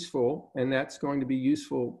that's useful, and that's going to be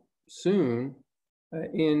useful soon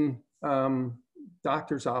in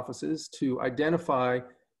doctors' offices to identify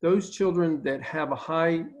those children that have a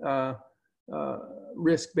high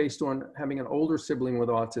risk based on having an older sibling with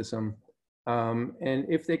autism. And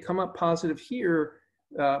if they come up positive here,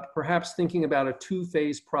 perhaps thinking about a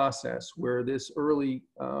two-phase process where this early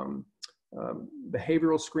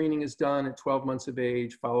behavioral screening is done at 12 months of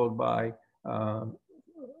age, followed by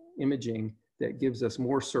imaging that gives us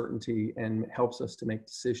more certainty and helps us to make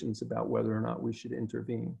decisions about whether or not we should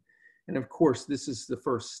intervene. And of course, this is the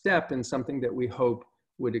first step in something that we hope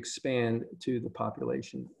would expand to the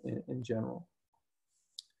population in general.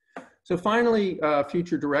 So finally,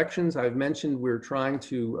 future directions. I've mentioned we're trying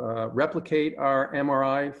to replicate our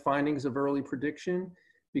MRI findings of early prediction,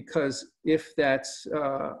 because if that's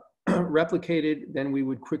replicated, then we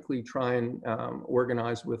would quickly try and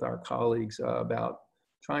organize with our colleagues about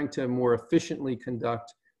trying to more efficiently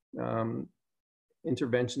conduct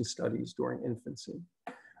intervention studies during infancy.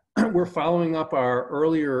 We're following up our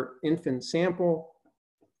earlier infant sample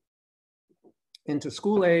into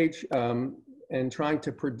school age and trying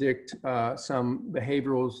to predict some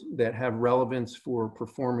behaviorals that have relevance for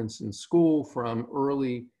performance in school from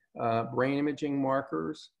early brain imaging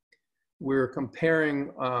markers. We're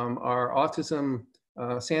comparing our autism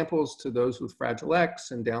samples to those with Fragile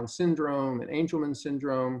X and Down syndrome and Angelman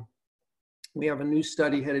syndrome. We have a new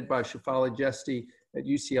study headed by Shefali Jesti at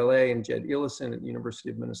UCLA and Jed Illison at the University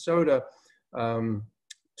of Minnesota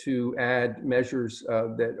to add measures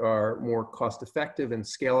that are more cost-effective and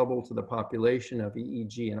scalable to the population of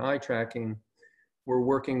EEG and eye tracking. We're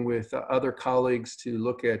working with other colleagues to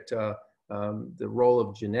look at the role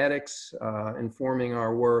of genetics informing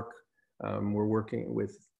our work. We're working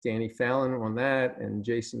with Danny Fallon on that and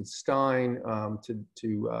Jason Stein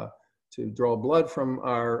to draw blood from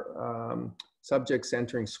our subjects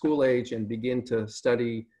entering school age and begin to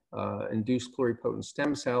study induced pluripotent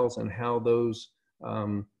stem cells and how those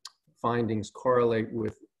findings correlate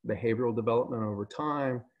with behavioral development over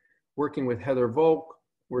time. Working with Heather Volk,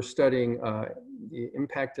 we're studying the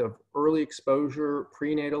impact of early exposure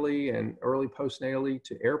prenatally and early postnatally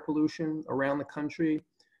to air pollution around the country.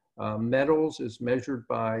 Metals is measured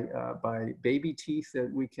by baby teeth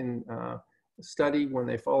that we can study when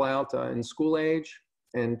they fall out in school age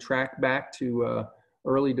and track back to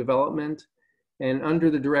early development. And under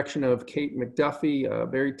the direction of Kate McDuffie, a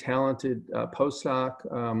very talented postdoc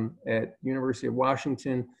at University of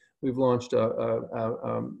Washington, we've launched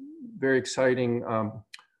a very exciting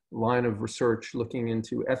line of research looking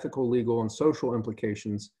into ethical, legal, and social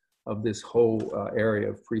implications of this whole area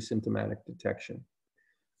of pre-symptomatic detection.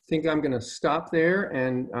 I think I'm going to stop there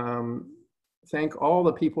and thank all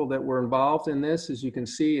the people that were involved in this. As you can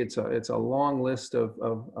see, it's a long list of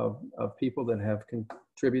people that have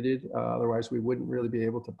contributed. Otherwise, we wouldn't really be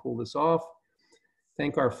able to pull this off.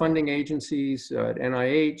 Thank our funding agencies at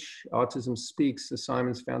NIH, Autism Speaks, the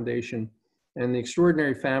Simons Foundation, and the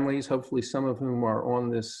extraordinary families, hopefully some of whom are on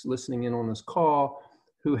this, listening in on this call,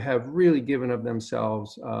 who have really given of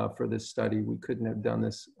themselves for this study. We couldn't have done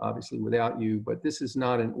this, obviously, without you, but this is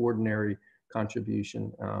not an ordinary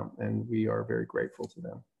contribution, and we are very grateful to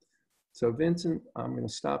them. So Vincent, I'm going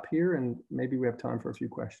to stop here, and maybe we have time for a few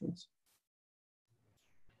questions.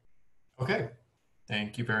 Okay,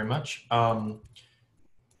 thank you very much.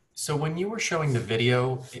 So when you were showing the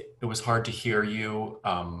video, it was hard to hear you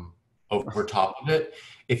over top of it.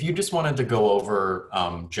 If you just wanted to go over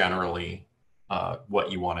generally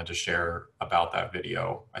what you wanted to share about that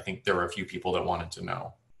video, I think there were a few people that wanted to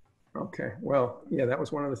know. Okay, well, yeah, that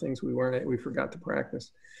was one of the things we forgot to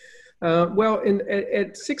practice. Well,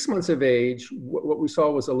 at 6 months of age, what we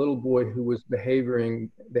saw was a little boy who was behaving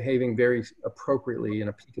very appropriately in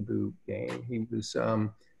a peekaboo game. He was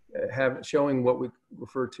showing what we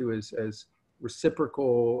refer to as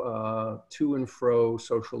reciprocal to and fro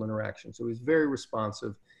social interaction. So he's very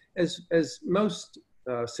responsive, as most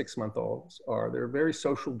 6-month-olds are. They're very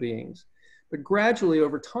social beings. But gradually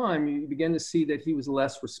over time, you begin to see that he was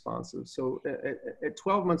less responsive. So at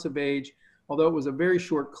 12 months of age, although it was a very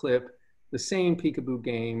short clip, the same peekaboo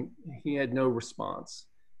game, he had no response.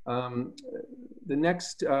 The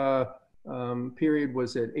next period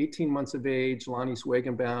was at 18 months of age. Lonnie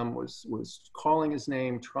Swagenbaum was calling his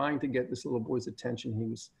name, trying to get this little boy's attention. He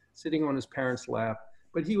was sitting on his parents' lap,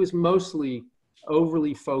 but he was mostly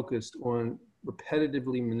overly focused on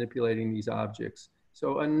repetitively manipulating these objects.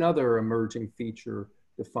 So another emerging feature,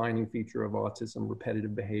 defining feature of autism,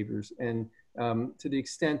 repetitive behaviors. And to the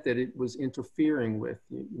extent that it was interfering with,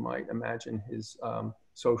 you might imagine, his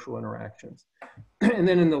social interactions. And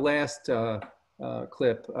then in the last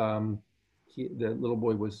clip, the little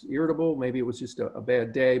boy was irritable. Maybe it was just a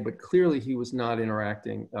bad day, but clearly he was not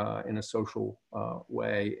interacting in a social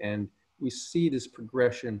way. And we see this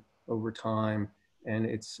progression over time, and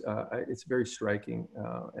it's very striking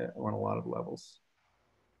on a lot of levels.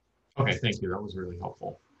 Okay, thank you. That was really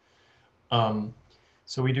helpful.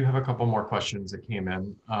 So we do have a couple more questions that came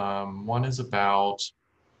in. One is about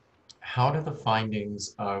how do the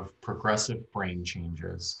findings of progressive brain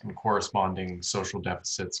changes and corresponding social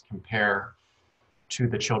deficits compare to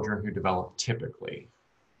the children who develop typically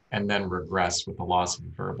and then regress with the loss of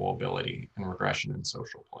verbal ability and regression in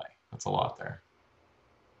social play? That's a lot there.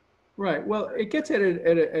 Right. Well, it gets at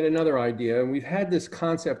another idea, and we've had this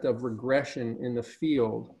concept of regression in the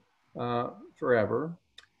field forever.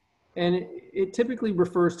 And it typically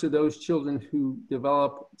refers to those children who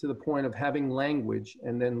develop to the point of having language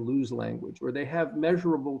and then lose language, or they have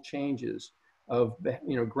measurable changes of,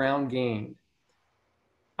 ground gained.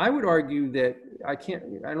 I would argue that I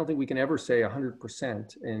don't think we can ever say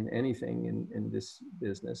 100% in anything in this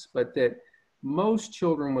business, but that most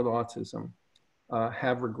children with autism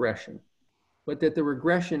have regression, but that the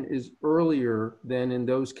regression is earlier than in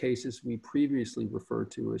those cases we previously referred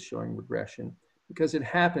to as showing regression, because it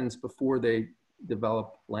happens before they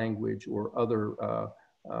develop language or other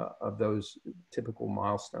of those typical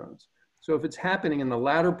milestones. So if it's happening in the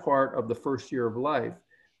latter part of the first year of life,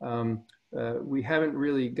 we haven't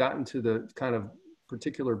really gotten to the kind of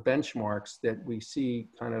particular benchmarks that we see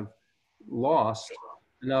kind of lost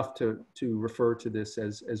enough to refer to this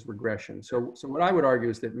as regression. So what I would argue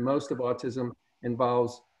is that most of autism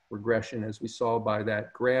involves regression, as we saw by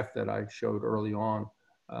that graph that I showed early on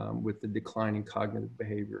with the declining cognitive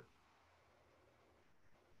behavior.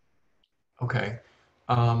 Okay.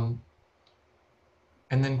 And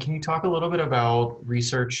then can you talk a little bit about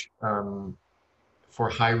research for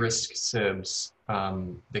high-risk SIBs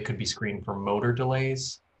that could be screened for motor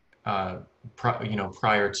delays,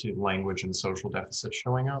 prior to language and social deficits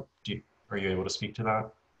showing up? Are you able to speak to that?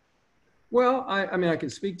 Well, I mean, I can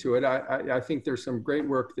speak to it. I think there's some great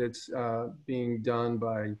work that's being done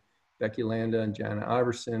by Becky Landa and Janet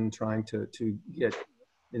Iverson, trying to get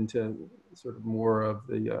into sort of more of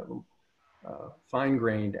the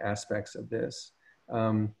fine-grained aspects of this.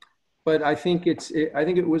 But I think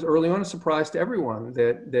it was early on a surprise to everyone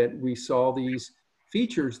that we saw these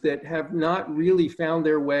features that have not really found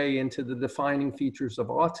their way into the defining features of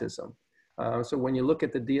autism. So when you look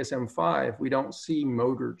at the DSM-5, we don't see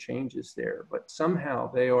motor changes there, but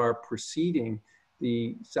somehow they are preceding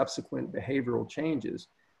the subsequent behavioral changes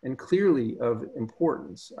and clearly of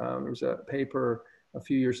importance. There was a paper a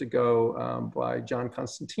few years ago by John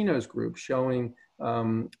Constantino's group showing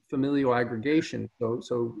familial aggregation.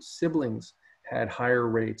 So siblings had higher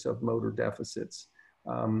rates of motor deficits.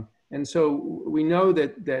 And so we know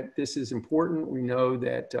that this is important. We know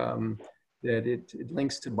that it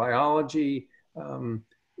links to biology.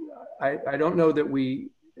 I don't know that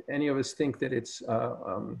any of us think that it's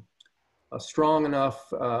a strong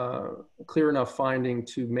enough, clear enough finding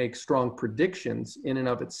to make strong predictions in and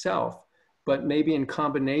of itself, but maybe in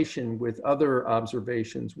combination with other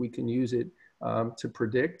observations, we can use it to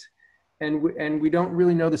predict. And we don't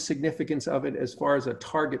really know the significance of it as far as a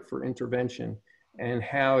target for intervention, and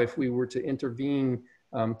how, if we were to intervene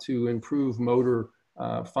to improve motor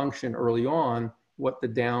function early on, what the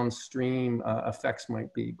downstream effects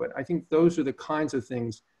might be. But I think those are the kinds of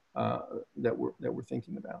things that we're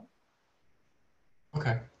thinking about.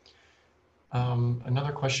 Okay.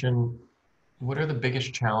 Another question, what are the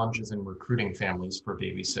biggest challenges in recruiting families for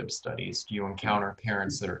baby SIB studies? Do you encounter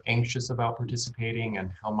parents that are anxious about participating,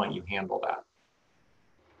 and how might you handle that?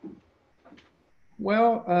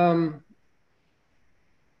 Well,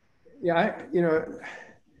 yeah,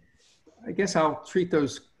 I guess I'll treat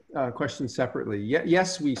those questions separately.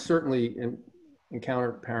 Yes, we certainly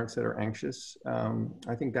encounter parents that are anxious.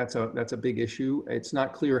 I think that's a big issue. It's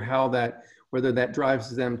not clear whether that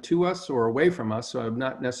drives them to us or away from us. So I'm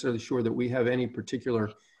not necessarily sure that we have any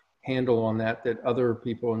particular handle on that other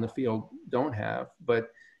people in the field don't have.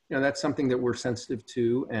 But that's something that we're sensitive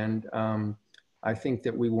to, and I think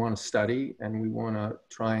that we want to study, and we want to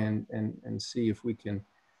try and see if we can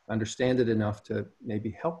understand it enough to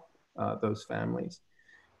maybe help those families.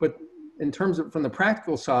 But in terms of, from the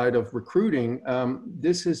practical side of recruiting,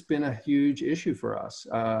 this has been a huge issue for us.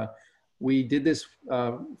 We did this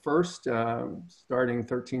first starting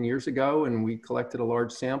 13 years ago, and we collected a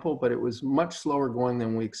large sample, but it was much slower going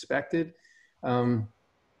than we expected.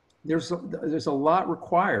 There's a lot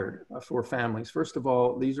required for families. First of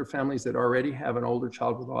all, these are families that already have an older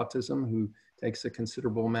child with autism who takes a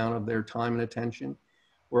considerable amount of their time and attention.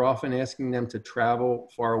 We're often asking them to travel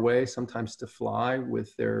far away, sometimes to fly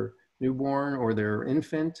with their newborn or their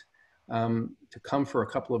infant, to come for a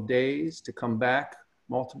couple of days, to come back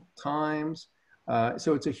multiple times.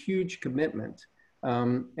 So it's a huge commitment.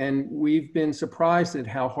 And we've been surprised at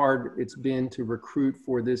how hard it's been to recruit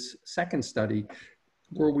for this second study,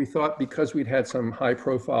 where we thought because we'd had some high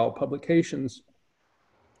profile publications,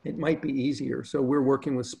 it might be easier. So we're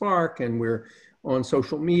working with Spark, and we're on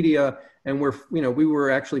social media, and we were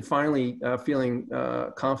actually finally feeling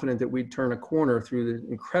confident that we'd turn a corner through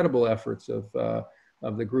the incredible efforts of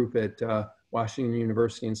the group at Washington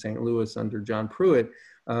University in St. Louis under John Pruitt.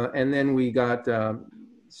 And then we got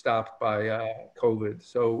stopped by COVID.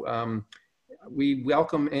 So we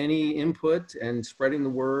welcome any input and spreading the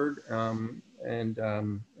word, and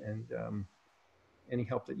any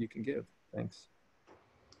help that you can give. Thanks.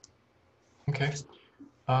 Okay.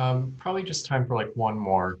 Probably just time for like one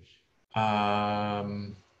more.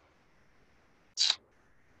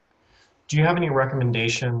 Do you have any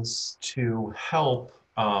recommendations to help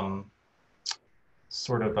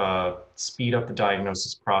sort of speed up the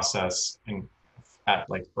diagnosis process at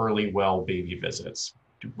like early well baby visits?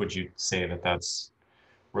 Would you say that that's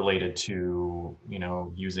related to,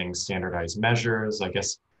 using standardized measures? I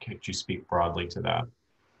guess, could you speak broadly to that?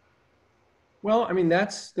 Well, I mean,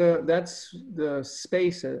 that's the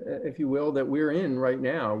space, if you will, that we're in right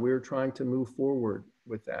now. We're trying to move forward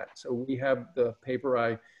with that. So we have the paper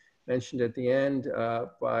I mentioned at the end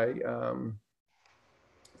by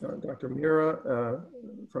Dr. Mira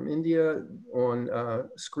from India on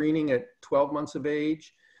screening at 12 months of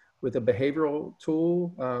age with a behavioral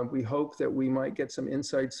tool. We hope that we might get some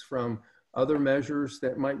insights from other measures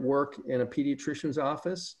that might work in a pediatrician's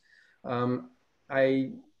office.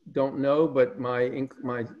 I don't know, but my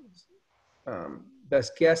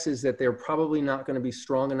best guess is that they're probably not going to be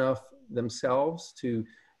strong enough themselves to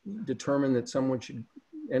determine that someone should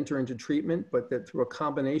enter into treatment, but that through a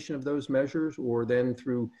combination of those measures, or then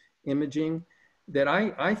through imaging, that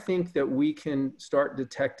I think that we can start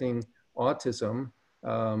detecting autism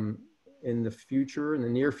in the future, in the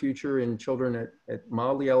near future, in children at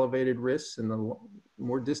mildly elevated risks, in the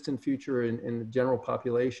more distant future in the general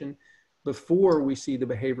population, before we see the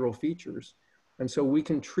behavioral features. And so we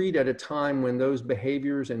can treat at a time when those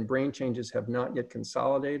behaviors and brain changes have not yet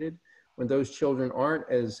consolidated, when those children aren't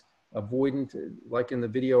as avoidant, like in the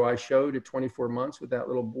video I showed at 24 months with that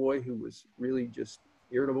little boy who was really just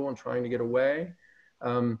irritable and trying to get away.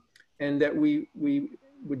 And that we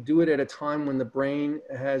would do it at a time when the brain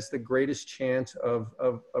has the greatest chance of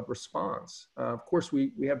response. Of course,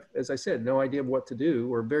 we have, as I said, no idea of what to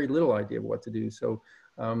do, or very little idea of what to do. So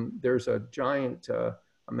there's a giant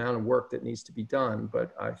amount of work that needs to be done,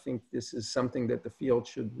 but I think this is something that the field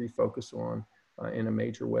should refocus on in a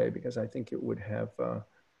major way, because I think it would have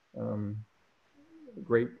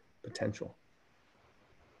great potential.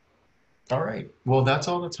 All right. Well, that's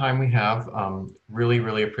all the time we have. Really,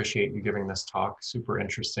 really appreciate you giving this talk. Super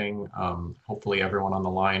interesting. Hopefully everyone on the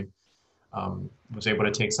line was able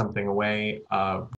to take something away.